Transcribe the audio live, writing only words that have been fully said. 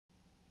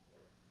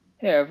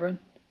Hey everyone,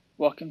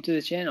 welcome to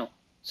the channel.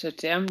 So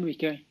today I'm going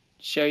to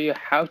show you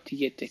how to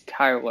get to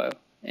Cylero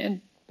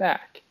and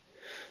back.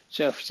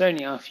 So for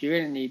starting off, you're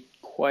going to need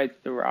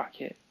quite the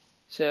rocket.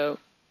 So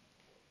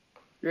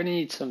you're going to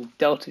need some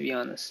delta V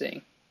on this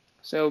thing.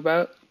 So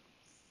about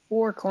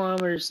 4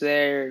 kilometers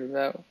there,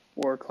 about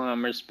 4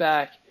 kilometers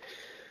back.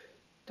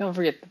 Don't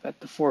forget about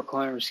the 4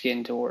 kilometers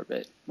getting to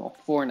orbit. Well,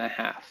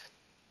 4.5.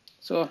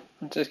 So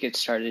let's just get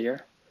started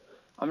here.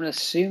 I'm going to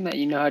assume that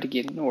you know how to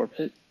get in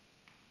orbit.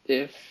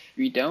 If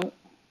you don't,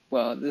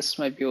 well, this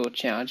might be a little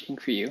challenging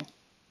for you.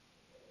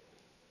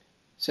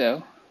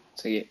 So,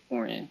 to get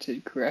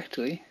oriented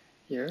correctly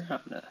here,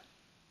 I'm gonna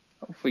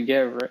hopefully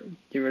get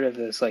rid of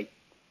this like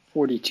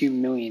 42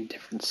 million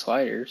different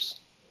sliders.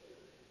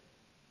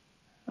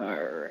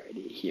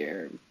 Alrighty,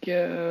 here we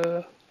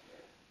go.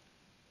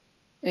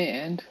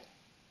 And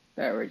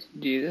that we're to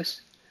do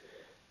this.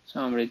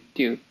 So I'm gonna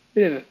do a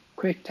bit of a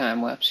quick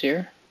time lapse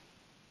here.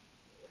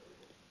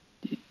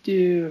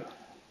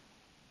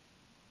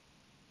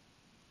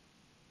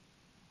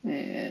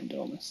 And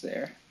almost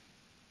there.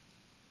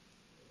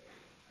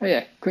 Oh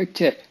yeah, quick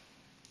tip.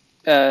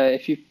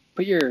 If you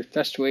put your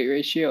thrust to weight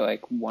ratio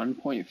like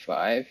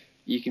 1.5,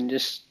 you can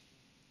just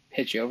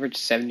pitch over to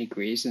 70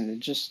 degrees and then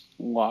just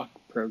lock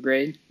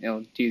prograde.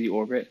 It'll do the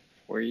orbit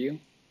for you,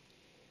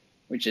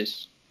 which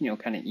is,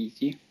 kind of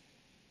easy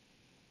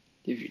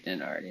if you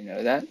didn't already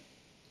know that.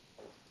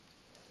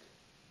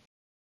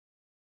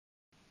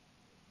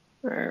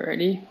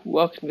 Alrighty,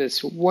 welcome to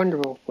this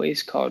wonderful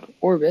place called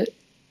Orbit.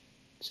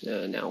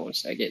 So now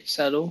once I get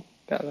settled,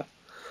 gotta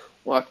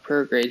lock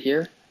prograde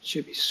here.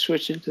 Should be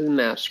switching to the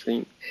map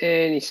screen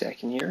any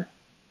second here.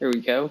 There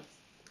we go.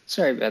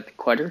 Sorry about the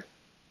clutter.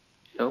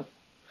 The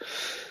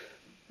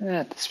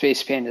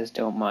space pandas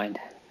don't mind.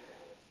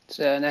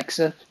 So next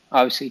up,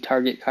 obviously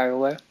target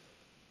Cylero.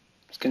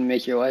 It's going to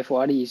make your life a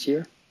lot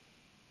easier.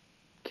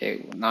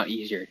 Okay, well, not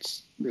easier.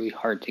 It's really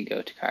hard to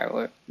go to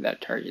Cylero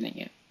without targeting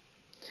it.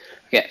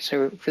 Okay,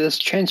 so for this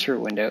transfer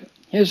window,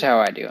 here's how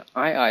I do it.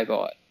 I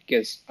eyeball it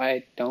because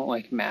I don't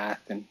like math,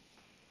 and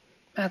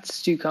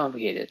math's too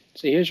complicated.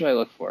 So here's what I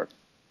look for.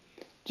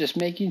 Just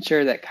making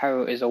sure that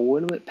Cylero is a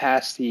little bit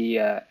past the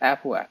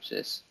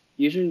apoapsis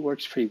usually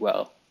works pretty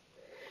well.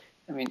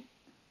 I mean,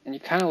 and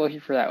you're kind of looking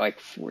for that like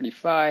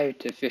 45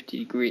 to 50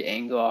 degree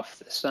angle off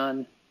the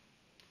sun.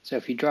 So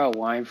if you draw a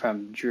line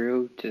from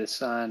Drew to the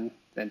sun,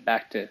 then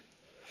back to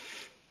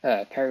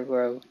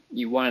Cylero,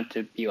 you want it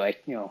to be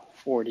like,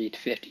 40 to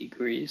 50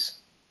 degrees.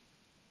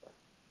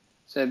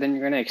 So then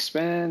you're going to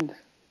expand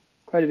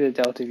quite a bit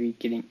of delta V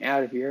getting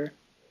out of here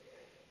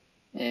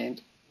and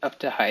up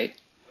to height.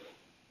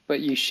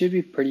 But you should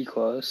be pretty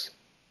close.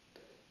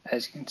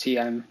 As you can see,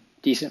 I'm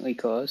decently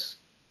close.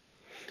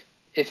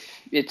 If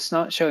it's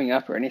not showing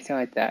up or anything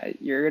like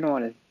that, you're going to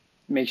want to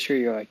make sure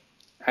you're like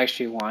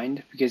actually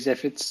aligned, because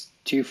if it's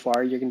too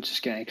far, you're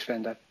just going to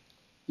expend up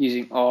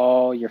using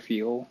all your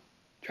fuel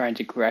trying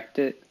to correct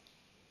it.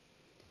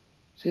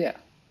 So yeah,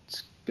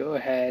 let's go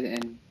ahead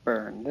and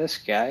burn this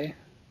guy.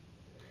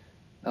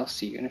 I'll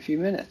see you in a few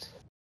minutes.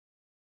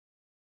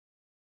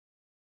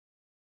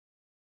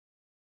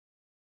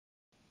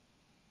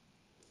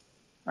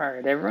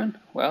 Alright everyone,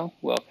 well,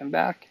 welcome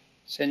back.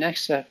 So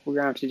next up, we're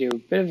going to have to do a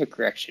bit of a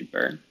correction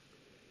burn.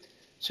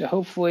 So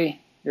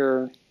hopefully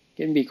you're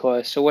going to be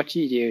close. So what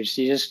you do is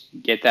you just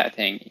get that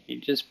thing, you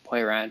just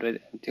play around with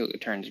it until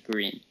it turns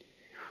green,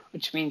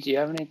 which means you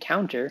have an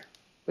encounter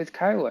with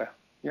Cylero.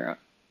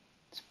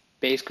 It's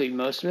basically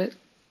most of it.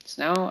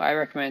 So now I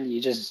recommend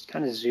you just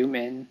kind of zoom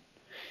in, and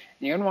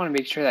you're going to want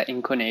to make sure that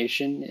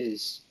inclination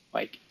is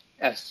like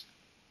as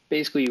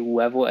basically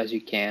level as you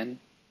can,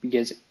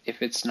 because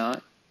if it's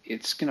not,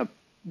 it's going to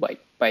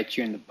like bite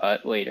you in the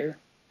butt later,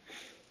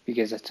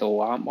 because it's a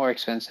lot more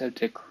expensive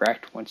to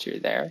correct once you're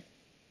there.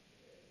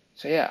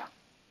 So yeah,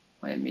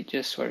 let me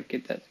just sort of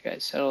get that guy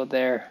settled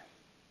there.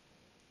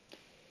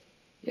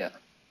 Yeah.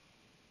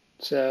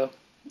 So,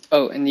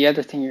 oh, and the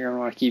other thing you're going to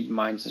want to keep in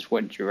mind is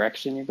what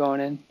direction you're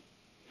going in.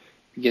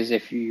 Because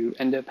if you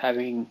end up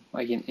having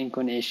like an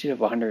inclination of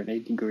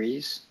 180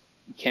 degrees,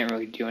 you can't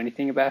really do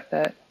anything about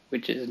that,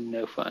 which is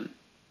no fun.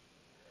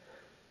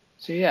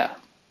 So yeah,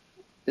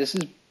 this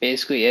is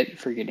basically it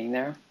for getting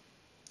there.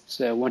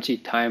 So once you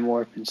time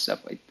warp and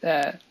stuff like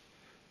that,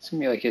 it's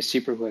going to be like a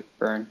super quick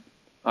burn.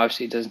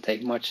 Obviously it doesn't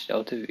take much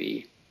delta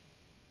V,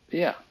 but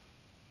yeah.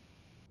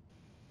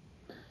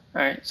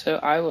 Alright, so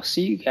I will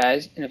see you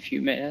guys in a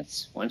few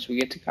minutes once we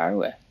get to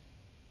Cylero.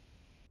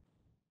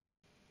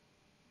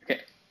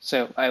 Okay,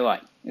 so I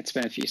lied. It's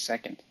been a few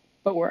seconds,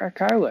 but we're at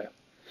Cylero.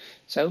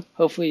 So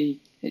hopefully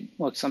it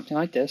looks something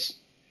like this.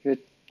 If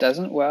it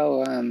doesn't,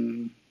 well,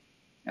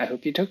 I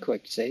hope you took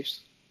quick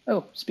saves.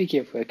 Oh,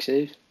 speaking of quick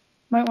saves,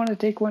 might want to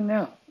take one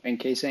now in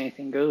case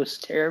anything goes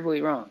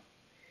terribly wrong.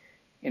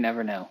 You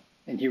never know,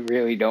 and you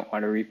really don't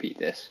want to repeat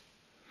this.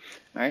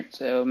 Alright,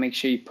 so make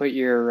sure you put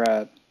your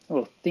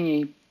little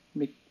thingy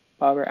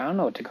bobber, I don't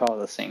know what to call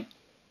this thing,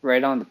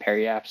 right on the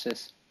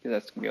periapsis, because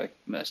that's going to be like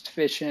the most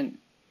efficient,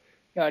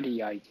 yada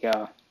yada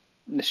yada.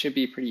 This should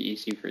be pretty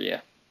easy for you.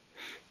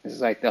 This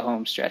is like the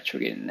home stretch we're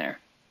getting there.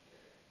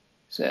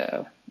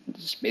 So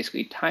this is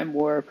basically time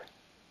warp.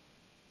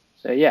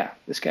 So yeah,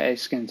 this guy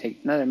is going to take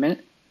another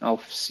minute.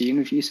 I'll see you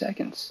in a few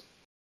seconds.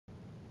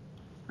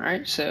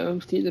 Alright, so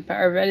through the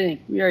power of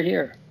editing, we are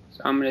here.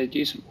 So I'm going to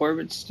do some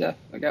orbit stuff.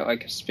 I got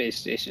like a space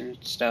station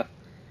stuff.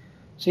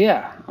 So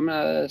yeah, I'm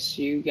going to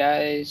see you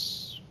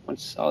guys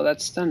once all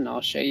that's done.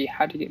 I'll show you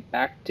how to get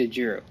back to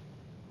Jiro.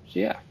 So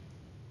yeah.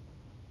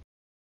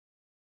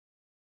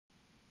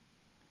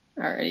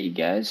 Alrighty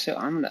guys, so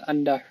I'm going to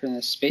undock from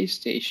the space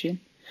station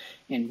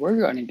and we're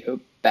going to go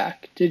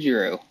back to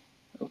Jiro.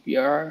 Hope you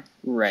are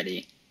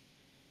ready.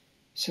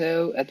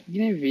 So at the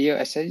beginning of the video,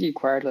 I said it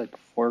required like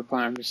 4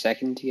 kilometers per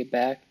second to get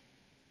back.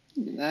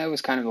 That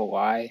was kind of a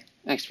lie,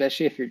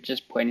 especially if you're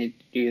just planning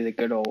to do the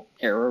good old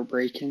arrow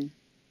braking.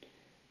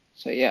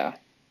 So yeah,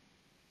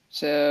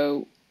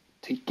 so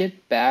to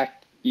get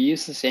back, you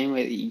use the same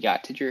way that you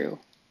got to Drew.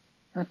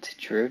 Not to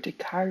Drew, to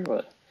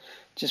Kyra.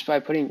 Just by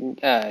putting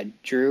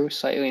Drew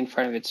slightly in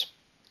front of its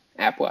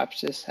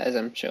apoapsis, as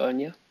I'm showing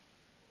you.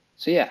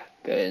 So yeah,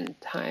 go ahead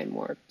and time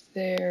warp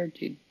there,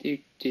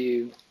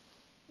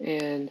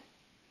 and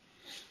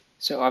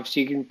so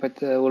obviously you can put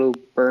the little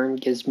burn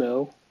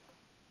gizmo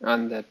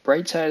on the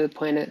bright side of the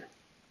planet,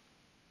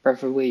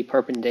 preferably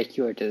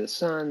perpendicular to the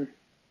sun.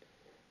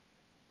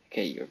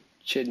 Okay, you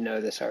should know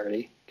this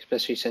already,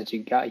 especially since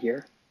you got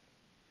here.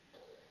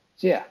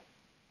 So yeah,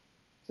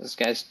 this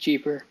guy's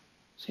cheaper.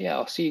 So yeah,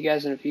 I'll see you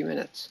guys in a few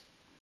minutes.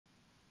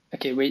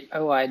 Okay, wait, I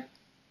lied.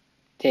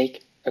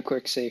 Take a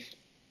quick save.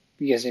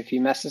 Because if you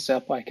mess this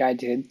up like I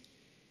did,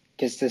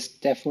 because this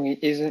definitely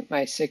isn't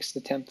my 6th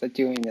attempt at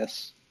doing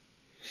this,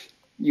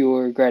 you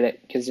will regret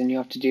it, because then you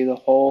have to do the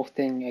whole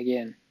thing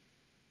again.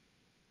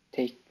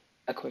 Take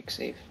a quick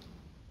save.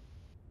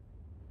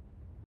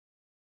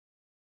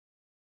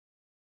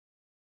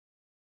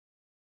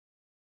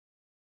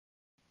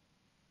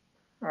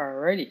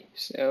 Alrighty,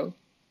 so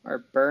our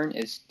burn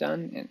is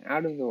done and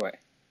out of the way.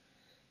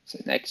 So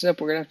next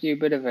up, we're going to have to do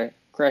a bit of a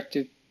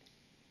corrective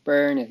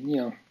burn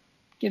and,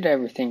 get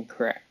everything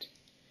correct.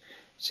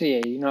 So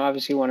yeah,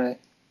 obviously want to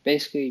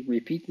basically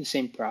repeat the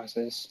same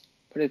process,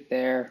 put it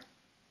there,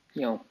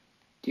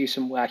 do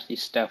some wacky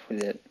stuff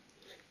with it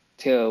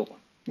till,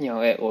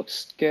 it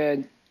looks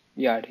good,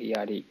 yada,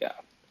 yada, yada.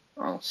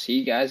 I'll see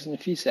you guys in a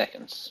few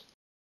seconds.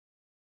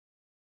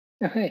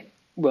 Okay,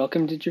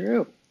 welcome to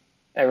Drew.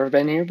 Ever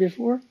been here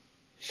before?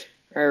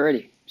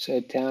 Alrighty,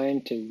 so time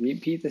to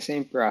repeat the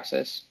same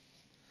process.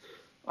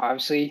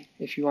 Obviously,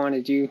 if you want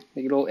to do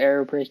the good old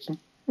arrow braking,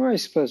 or I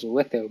suppose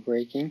litho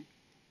braking,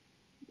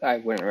 I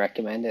wouldn't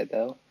recommend it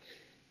though.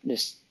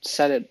 Just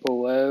set it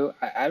below.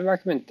 I'd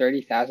recommend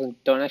 30,000.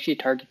 Don't actually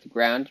target the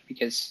ground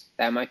because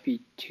that might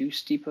be too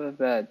steep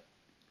of a,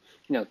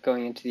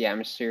 going into the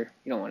atmosphere.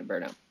 You don't want to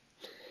burn up.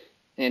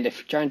 And if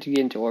you're trying to get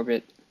into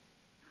orbit,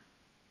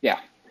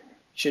 yeah, you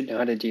should know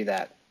how to do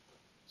that.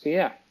 So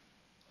yeah,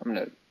 I'm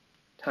going to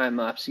time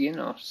lapse again.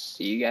 I'll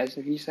see you guys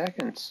in a few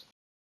seconds.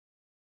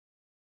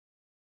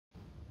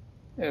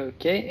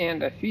 Okay,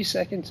 and a few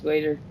seconds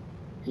later,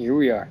 here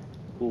we are,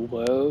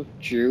 low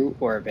Drew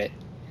orbit.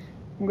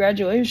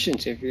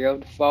 Congratulations if you're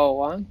able to follow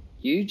along.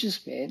 You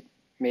just made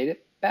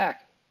it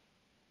back.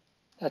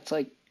 That's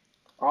like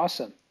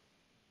awesome.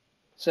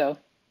 So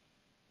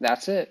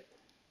that's it.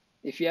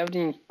 If you have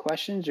any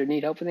questions or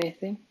need help with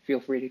anything, feel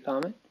free to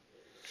comment.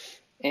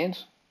 And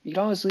you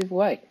can always leave a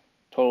like.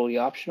 Totally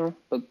optional,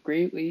 but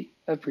greatly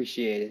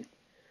appreciated.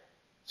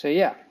 So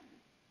yeah.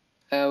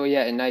 Oh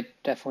yeah, and I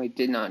definitely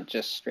did not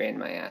just strand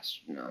my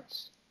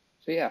astronauts.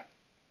 So yeah,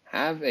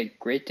 have a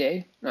great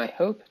day, and I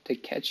hope to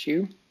catch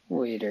you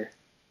later.